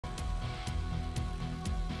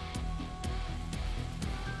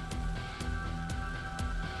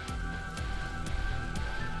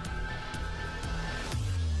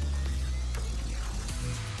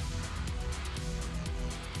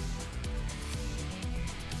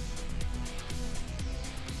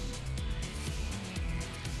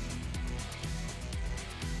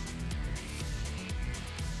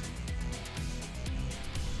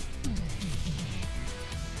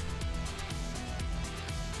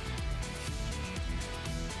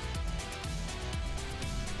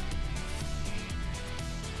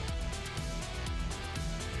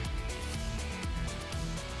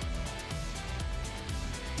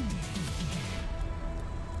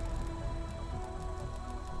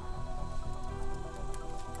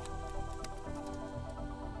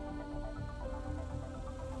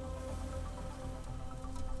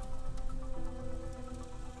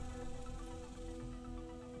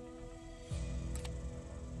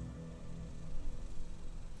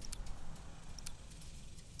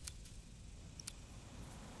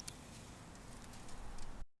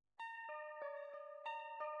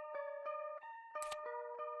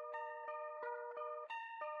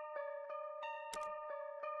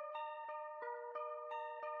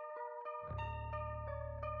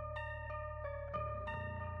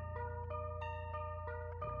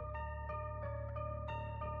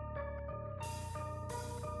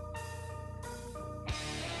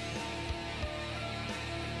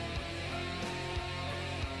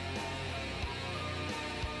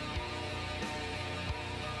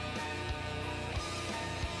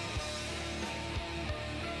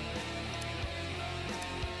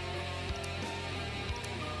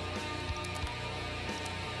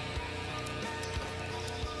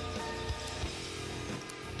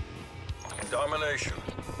Domination.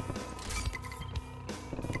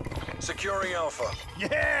 Securing Alpha.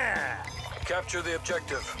 Yeah! Capture the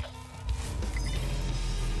objective.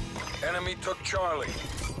 Enemy took Charlie.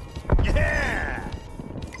 Yeah!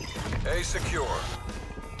 A secure.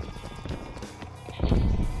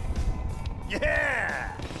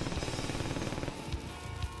 Yeah!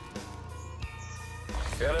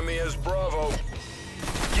 Enemy is Bravo.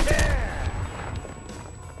 Yeah!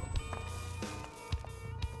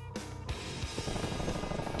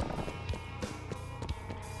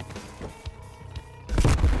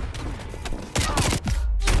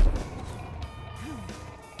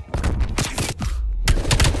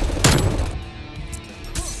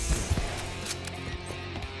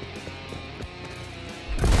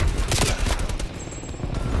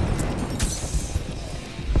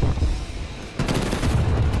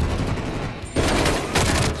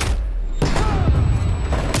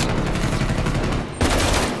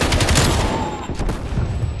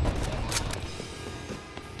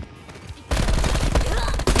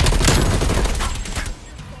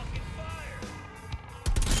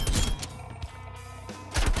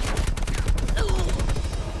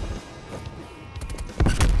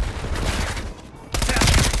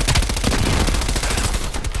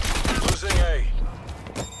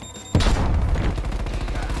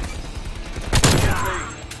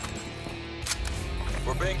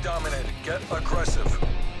 Dominated. Get aggressive.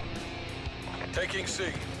 Taking C.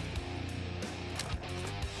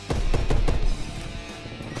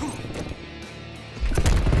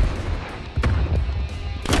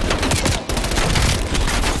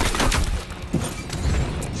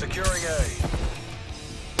 Securing A.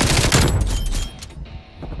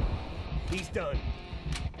 He's done.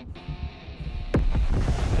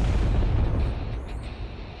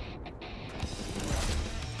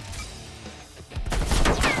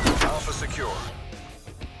 Alpha secure.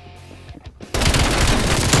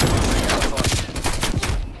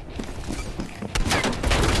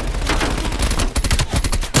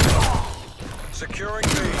 Securing B.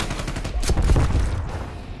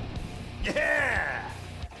 Yeah!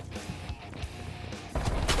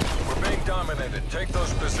 We're being dominated. Take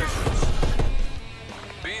those positions.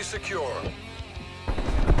 B secure.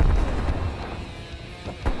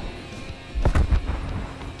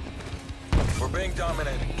 We're being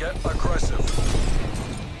dominated. Get aggressive.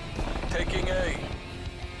 Taking A.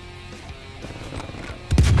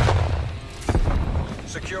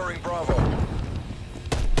 Securing Bravo.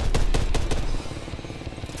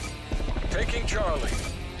 Taking Charlie.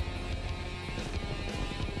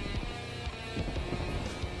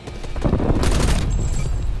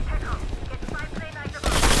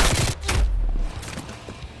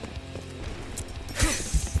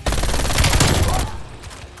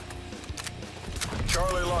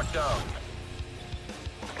 Charlie locked down.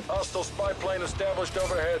 Hostile spy plane established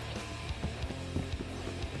overhead.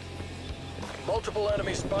 Multiple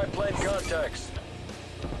enemy spy plane contacts.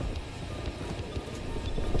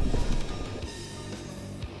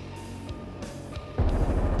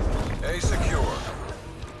 A secure.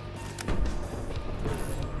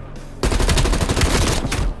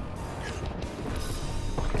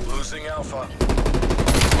 Losing Alpha.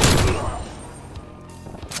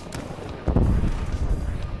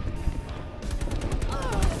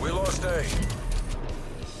 We lost A.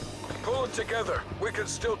 Pull it together. We can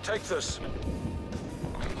still take this.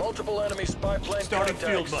 Multiple enemy spy plane Starting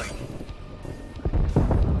contacts. field mic.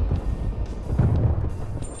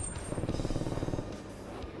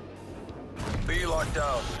 B locked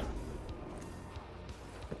down.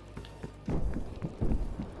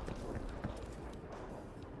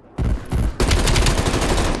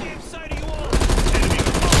 Game sight of you all. Enemy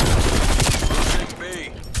Losing B.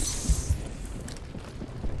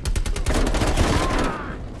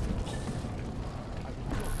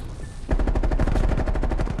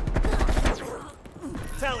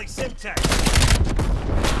 Tally Simtex.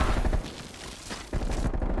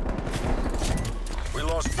 We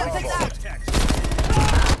lost Bravo. Simtex.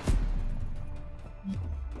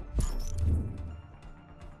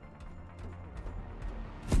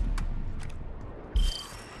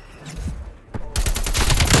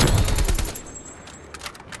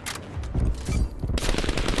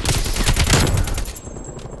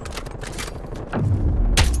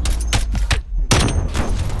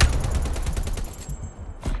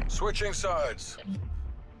 Switching sides.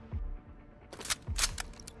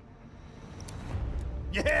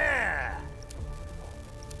 Yeah!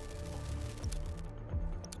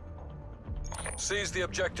 Seize the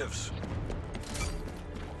objectives.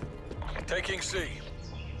 Taking C.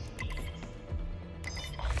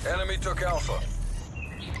 Enemy took Alpha.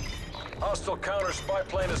 Hostile counter spy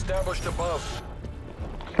plane established above.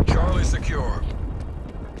 Charlie secure.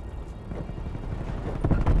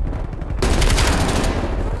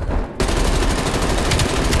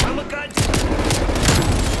 I'm a gun.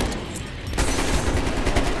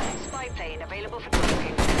 Spy plane available for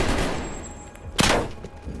tracking.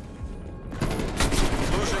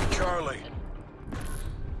 Losing Charlie.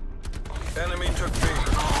 Enemy took B.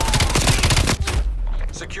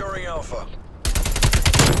 Securing Alpha.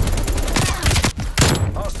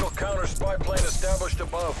 Hostile counter spy plane established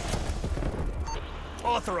above.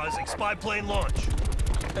 Authorizing spy plane launch.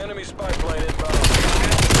 Enemy spy plane inbound.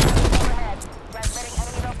 Overhead. Transmitting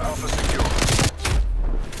enemy location. Alpha secure.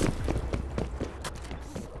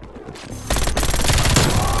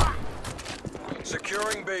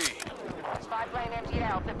 Securing B. Spy plane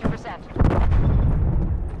MTL 50%.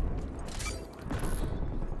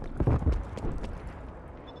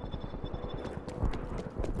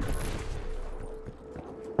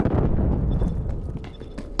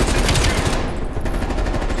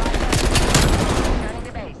 Turning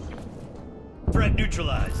to base. Threat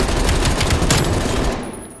neutralized.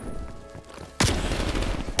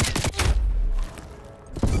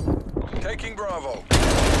 Taking Bravo.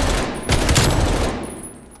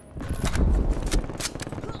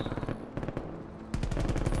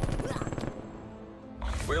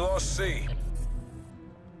 We lost C.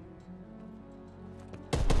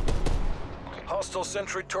 Hostile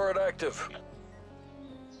sentry turret active.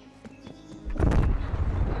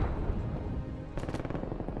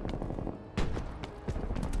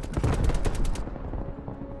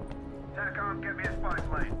 TACOM, get me a spy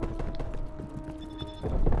plane.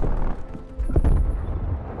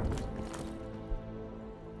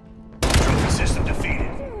 Trophy system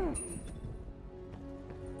defeated.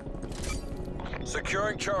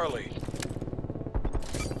 Securing Charlie.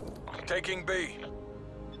 Taking B.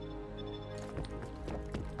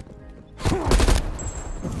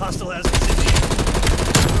 Hostile has incendiary.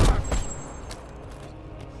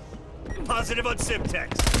 Positive on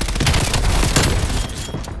Simtex.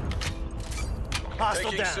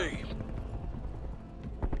 Hostile Taking down. C.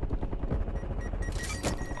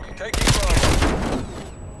 Taking Bravo.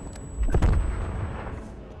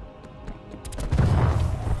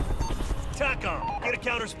 TACOM, get a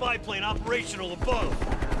counter spy plane operational above.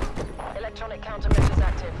 Electronic countermeasures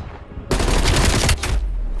active.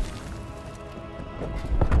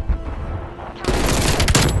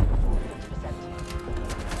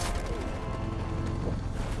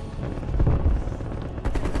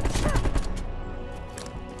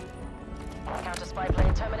 Counter spy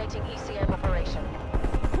plane terminating ECM operation.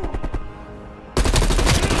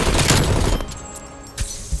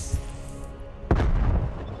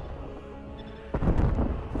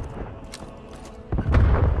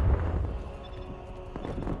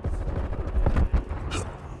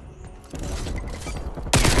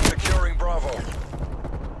 Securing Bravo.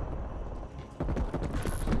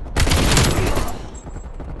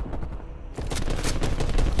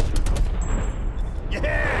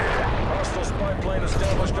 Yeah! Hostile spy plane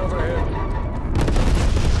established overhead.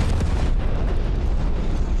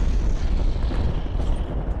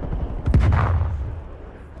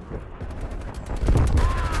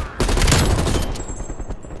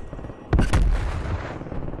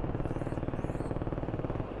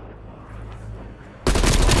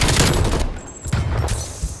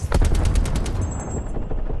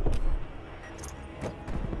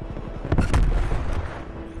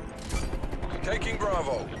 Taking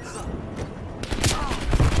Bravo.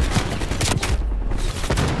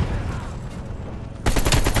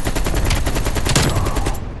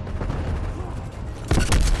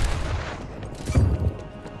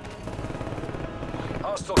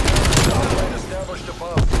 Hostile counter plane established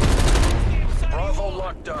above. Bravo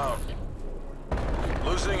locked down.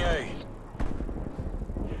 Losing A.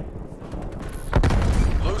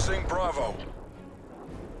 Losing Bravo.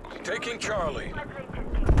 Taking Charlie.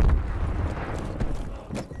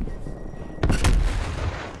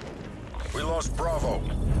 We lost Bravo.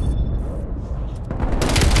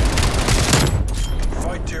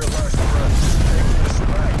 Fight to your last breath. Take this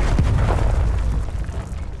back.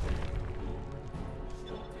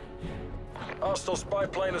 Hostile spy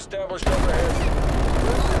plane established overhead.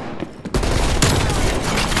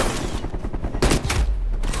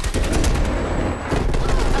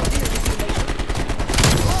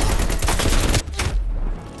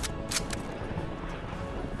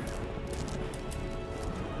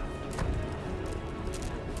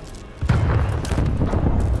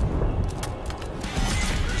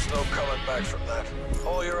 Back from that.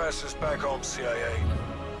 Haul your asses back home, CIA.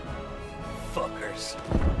 Fuckers.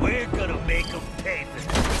 We're gonna make them pay for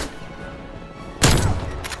this.